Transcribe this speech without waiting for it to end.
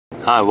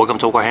Hi, welcome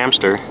to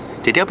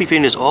AwkwardHamster. Today I'll be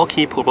reviewing this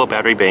AUKEY portable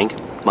battery bank,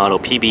 model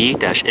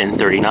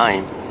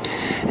PB-N39.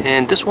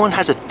 And this one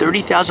has a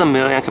 30,000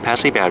 mAh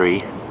capacity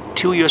battery,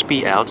 2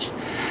 USB outs,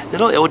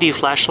 little LED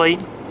flashlight,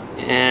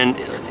 and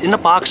in the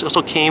box it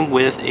also came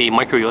with a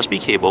micro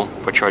USB cable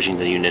for charging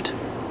the unit.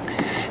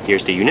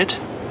 Here's the unit.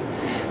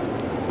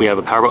 We have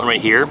a power button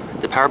right here.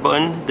 The power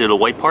button, the little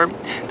white part,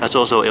 that's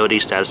also an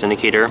LED status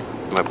indicator.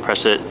 When I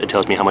press it, it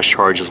tells me how much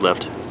charge is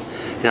left.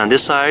 And on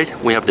this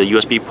side, we have the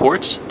USB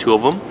ports, 2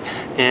 of them,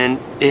 and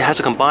it has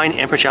a combined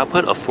amperage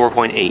output of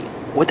 4.8.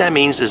 What that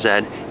means is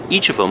that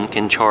each of them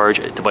can charge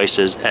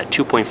devices at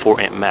 2.4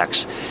 amp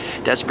max.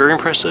 That's very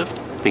impressive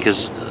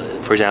because,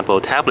 for example,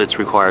 tablets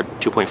require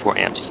 2.4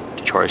 amps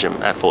to charge them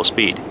at full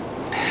speed.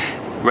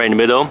 Right in the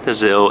middle,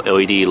 there's a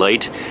LED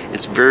light.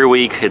 It's very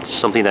weak. It's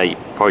something that you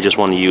probably just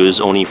want to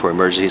use only for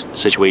emergency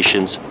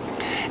situations.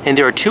 And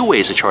there are 2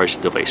 ways to charge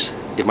the device: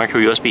 the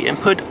micro USB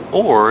input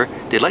or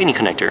the lightning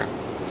connector.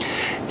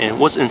 And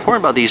what's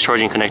important about these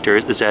charging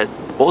connectors is that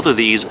both of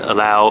these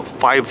allow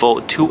 5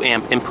 volt 2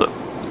 amp input.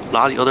 A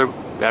lot of the other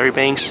battery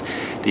banks,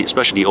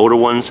 especially the older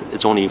ones,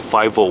 it's only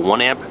 5 volt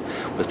 1 amp.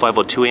 With 5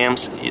 volt 2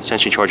 amps, you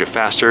essentially charge it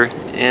faster,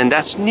 and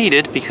that's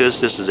needed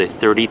because this is a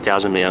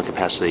 30,000 mAh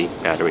capacity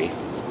battery.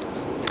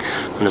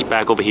 On this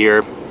back over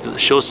here, it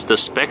shows the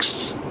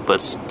specs, but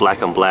it's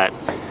black on black,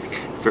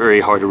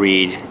 very hard to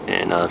read,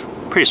 and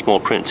pretty small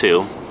print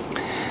too,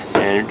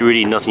 and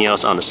really nothing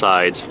else on the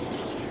sides.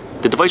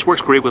 The device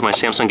works great with my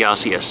Samsung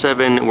Galaxy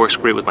S7, it works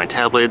great with my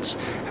tablets,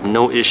 I have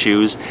no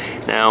issues.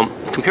 Now,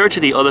 compared to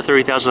the other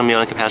 30,000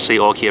 mAh capacity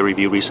AUKEY I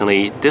reviewed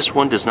recently, this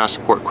one does not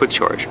support quick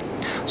charge.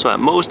 So at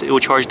most, it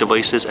will charge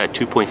devices at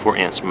 2.4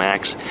 amps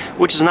max,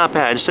 which is not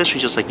bad, essentially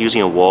just like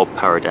using a wall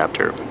power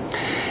adapter.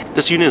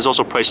 This unit is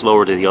also priced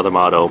lower than the other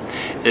model.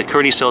 It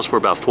currently sells for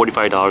about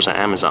 $45 on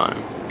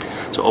Amazon.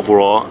 So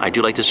overall, I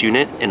do like this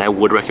unit and I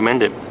would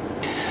recommend it.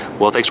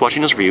 Well, thanks for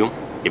watching this review.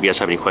 If you guys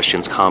have any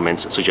questions,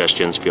 comments,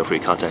 suggestions, feel free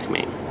to contact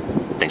me.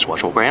 Thanks for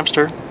watching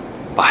AwkwardHamster.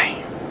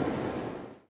 Bye.